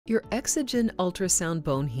Your EXOGEN ultrasound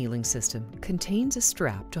bone healing system contains a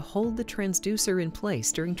strap to hold the transducer in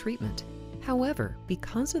place during treatment. However,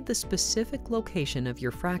 because of the specific location of your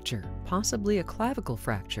fracture, possibly a clavicle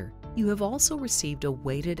fracture, you have also received a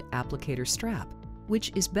weighted applicator strap,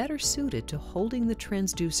 which is better suited to holding the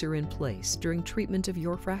transducer in place during treatment of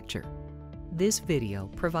your fracture. This video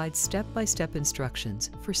provides step-by-step instructions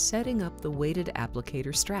for setting up the weighted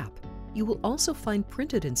applicator strap. You will also find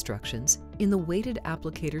printed instructions in the weighted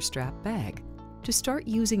applicator strap bag. To start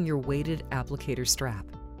using your weighted applicator strap,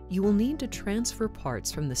 you will need to transfer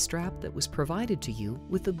parts from the strap that was provided to you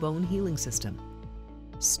with the bone healing system.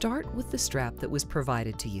 Start with the strap that was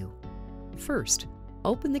provided to you. First,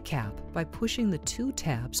 open the cap by pushing the two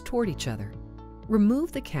tabs toward each other.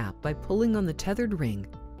 Remove the cap by pulling on the tethered ring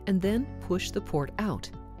and then push the port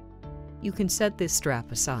out. You can set this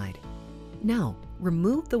strap aside. Now,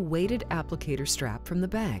 remove the weighted applicator strap from the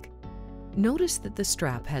bag. Notice that the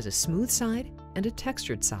strap has a smooth side and a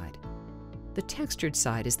textured side. The textured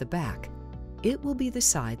side is the back. It will be the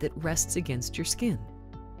side that rests against your skin.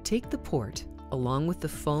 Take the port, along with the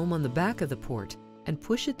foam on the back of the port, and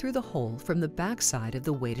push it through the hole from the back side of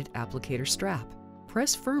the weighted applicator strap.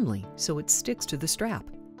 Press firmly so it sticks to the strap.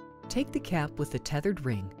 Take the cap with the tethered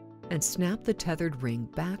ring and snap the tethered ring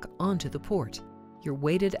back onto the port. Your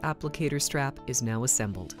weighted applicator strap is now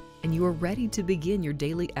assembled, and you are ready to begin your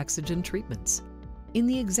daily EXOGEN treatments. In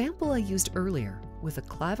the example I used earlier, with a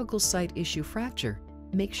clavicle site issue fracture,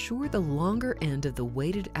 make sure the longer end of the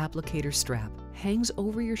weighted applicator strap hangs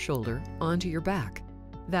over your shoulder onto your back.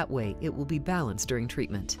 That way, it will be balanced during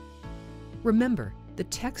treatment. Remember, the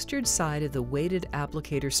textured side of the weighted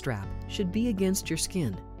applicator strap should be against your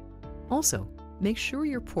skin. Also, make sure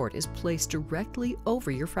your port is placed directly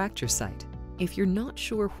over your fracture site. If you're not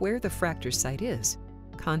sure where the fracture site is,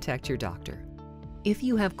 contact your doctor. If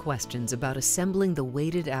you have questions about assembling the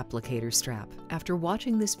weighted applicator strap after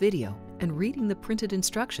watching this video and reading the printed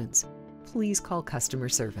instructions, please call customer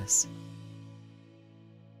service.